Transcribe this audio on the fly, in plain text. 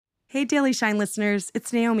Hey, Daily Shine listeners,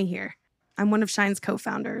 it's Naomi here. I'm one of Shine's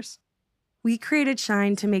co-founders. We created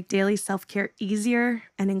Shine to make daily self-care easier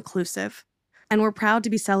and inclusive, and we're proud to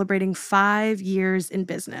be celebrating 5 years in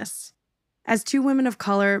business. As two women of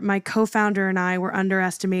color, my co-founder and I were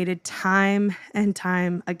underestimated time and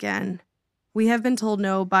time again. We have been told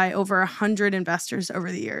no by over 100 investors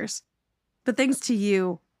over the years. But thanks to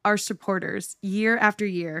you, our supporters, year after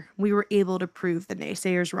year, we were able to prove the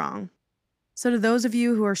naysayers wrong. So to those of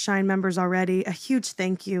you who are Shine members already, a huge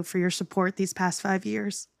thank you for your support these past 5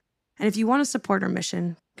 years. And if you want to support our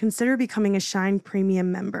mission, consider becoming a Shine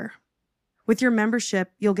Premium member. With your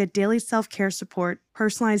membership, you'll get daily self-care support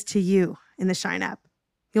personalized to you in the Shine app.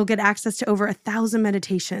 You'll get access to over 1,000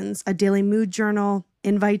 meditations, a daily mood journal,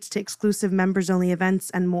 invites to exclusive members-only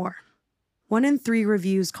events, and more. 1 in 3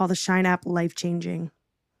 reviews call the Shine app life-changing.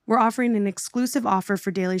 We're offering an exclusive offer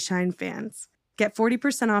for Daily Shine fans. Get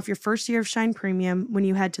 40% off your first year of Shine Premium when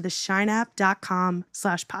you head to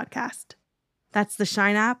theshineapp.com/podcast. That's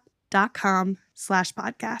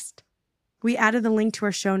theshineapp.com/podcast. We added the link to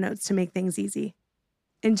our show notes to make things easy.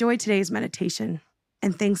 Enjoy today's meditation,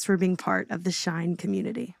 and thanks for being part of the Shine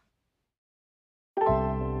community.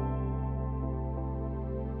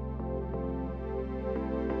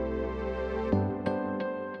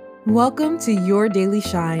 Welcome to Your Daily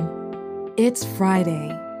Shine. It's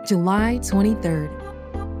Friday, July 23rd.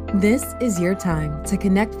 This is your time to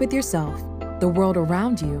connect with yourself, the world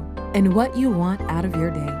around you, and what you want out of your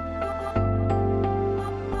day.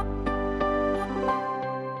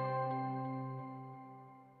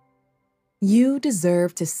 You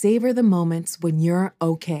deserve to savor the moments when you're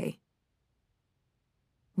okay,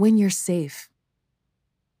 when you're safe,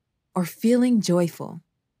 or feeling joyful,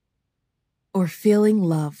 or feeling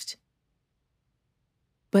loved.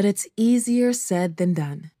 But it's easier said than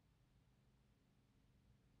done.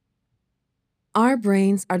 Our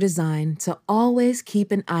brains are designed to always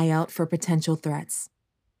keep an eye out for potential threats.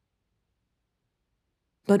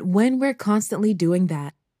 But when we're constantly doing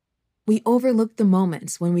that, we overlook the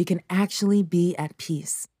moments when we can actually be at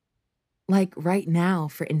peace. Like right now,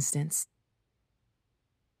 for instance.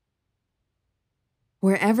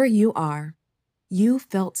 Wherever you are, you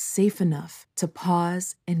felt safe enough to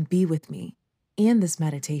pause and be with me in this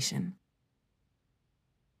meditation.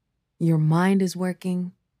 Your mind is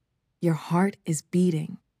working, your heart is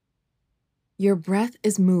beating, your breath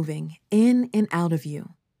is moving in and out of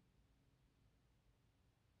you.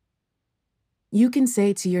 You can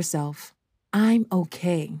say to yourself, I'm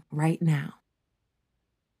okay right now.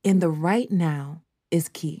 And the right now is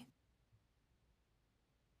key.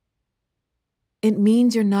 It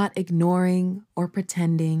means you're not ignoring or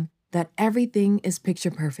pretending that everything is picture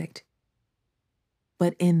perfect.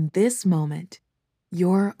 But in this moment,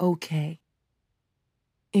 you're okay.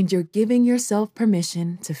 And you're giving yourself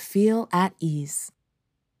permission to feel at ease.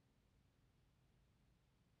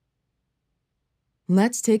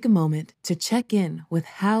 Let's take a moment to check in with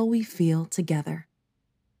how we feel together.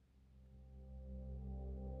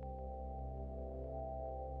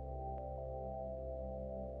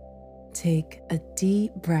 Take a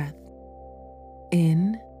deep breath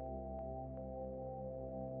in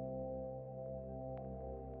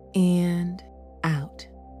and out.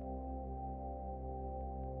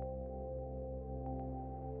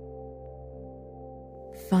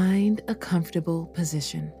 Find a comfortable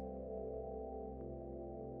position.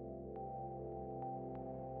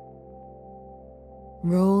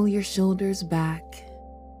 Roll your shoulders back.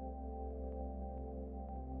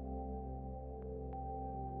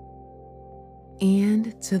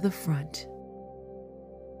 And to the front.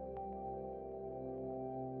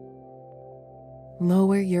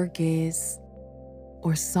 Lower your gaze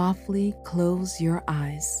or softly close your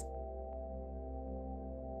eyes.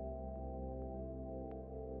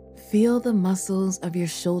 Feel the muscles of your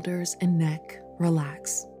shoulders and neck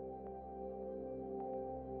relax.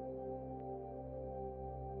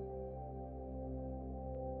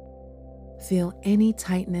 Feel any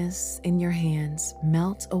tightness in your hands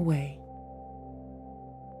melt away.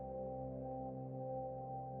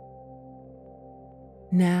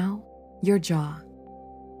 Now, your jaw.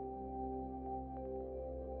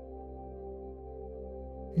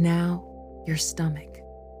 Now, your stomach.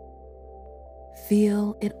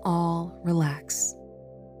 Feel it all relax.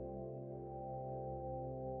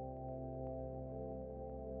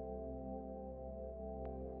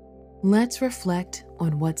 Let's reflect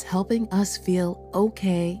on what's helping us feel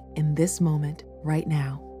okay in this moment right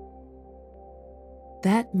now.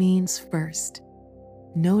 That means first,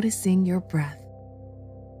 noticing your breath.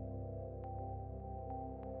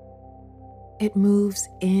 It moves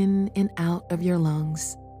in and out of your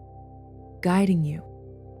lungs, guiding you,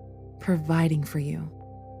 providing for you,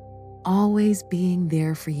 always being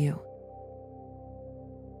there for you.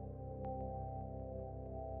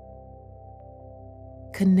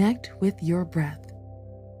 Connect with your breath,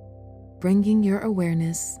 bringing your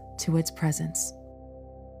awareness to its presence.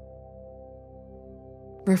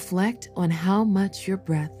 Reflect on how much your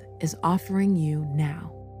breath is offering you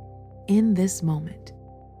now, in this moment,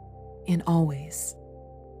 and always.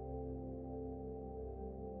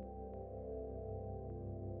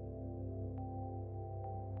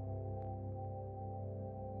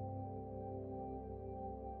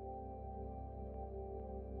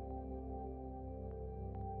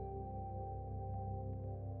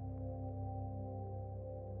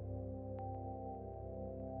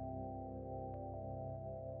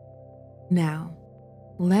 Now,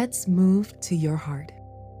 let's move to your heart.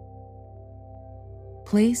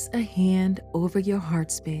 Place a hand over your heart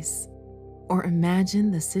space, or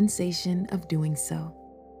imagine the sensation of doing so.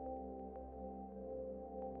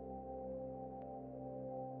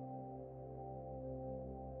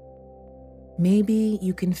 Maybe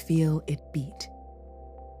you can feel it beat.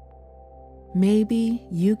 Maybe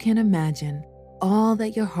you can imagine all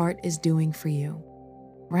that your heart is doing for you,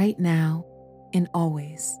 right now and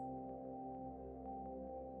always.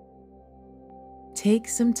 Take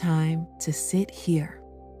some time to sit here,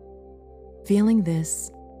 feeling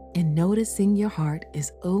this and noticing your heart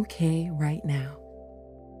is okay right now.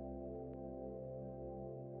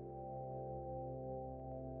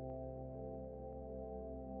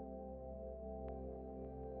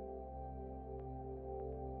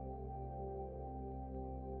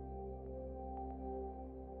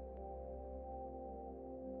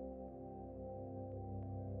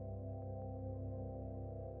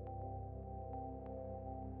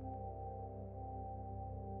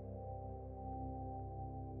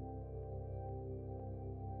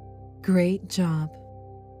 Great job.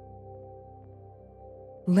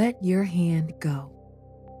 Let your hand go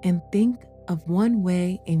and think of one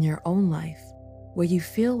way in your own life where you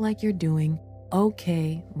feel like you're doing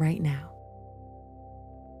okay right now.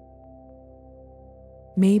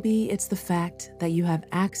 Maybe it's the fact that you have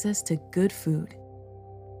access to good food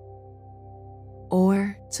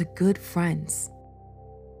or to good friends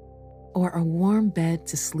or a warm bed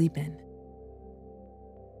to sleep in.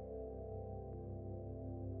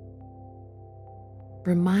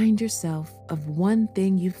 Remind yourself of one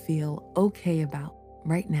thing you feel okay about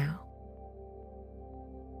right now.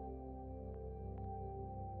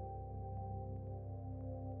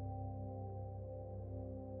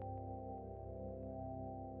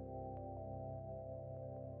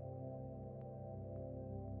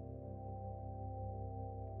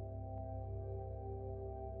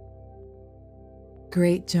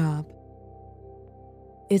 Great job.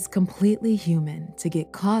 It's completely human to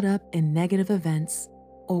get caught up in negative events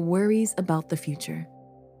or worries about the future.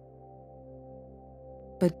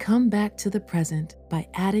 But come back to the present by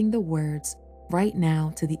adding the words right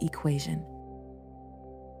now to the equation.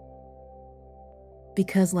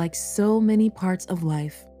 Because like so many parts of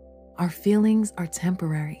life, our feelings are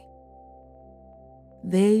temporary.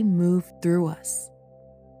 They move through us.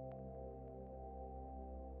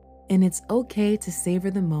 And it's okay to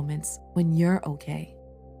savor the moments when you're okay.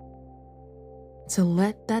 To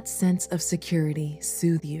let that sense of security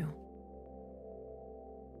soothe you.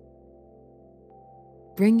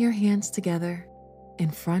 Bring your hands together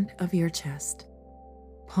in front of your chest,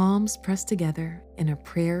 palms pressed together in a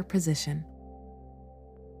prayer position.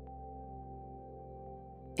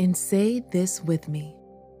 And say this with me,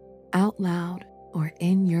 out loud or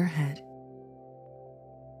in your head.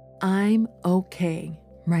 I'm okay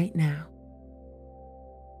right now.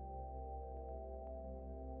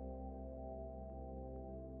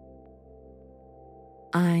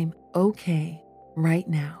 I'm okay right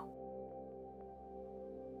now.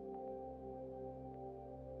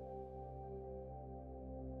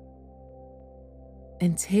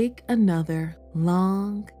 And take another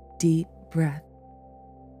long, deep breath.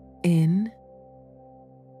 In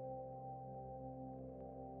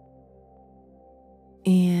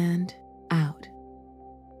and out.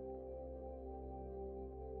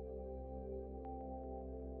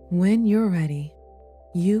 When you're ready,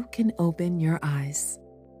 you can open your eyes.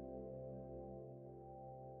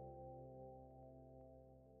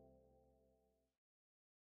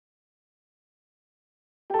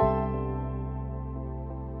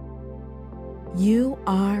 You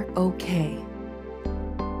are okay.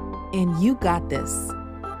 And you got this.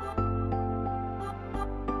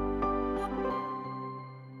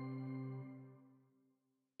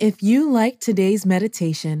 If you liked today's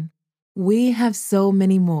meditation, we have so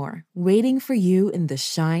many more waiting for you in the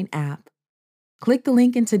Shine app. Click the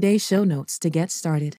link in today's show notes to get started.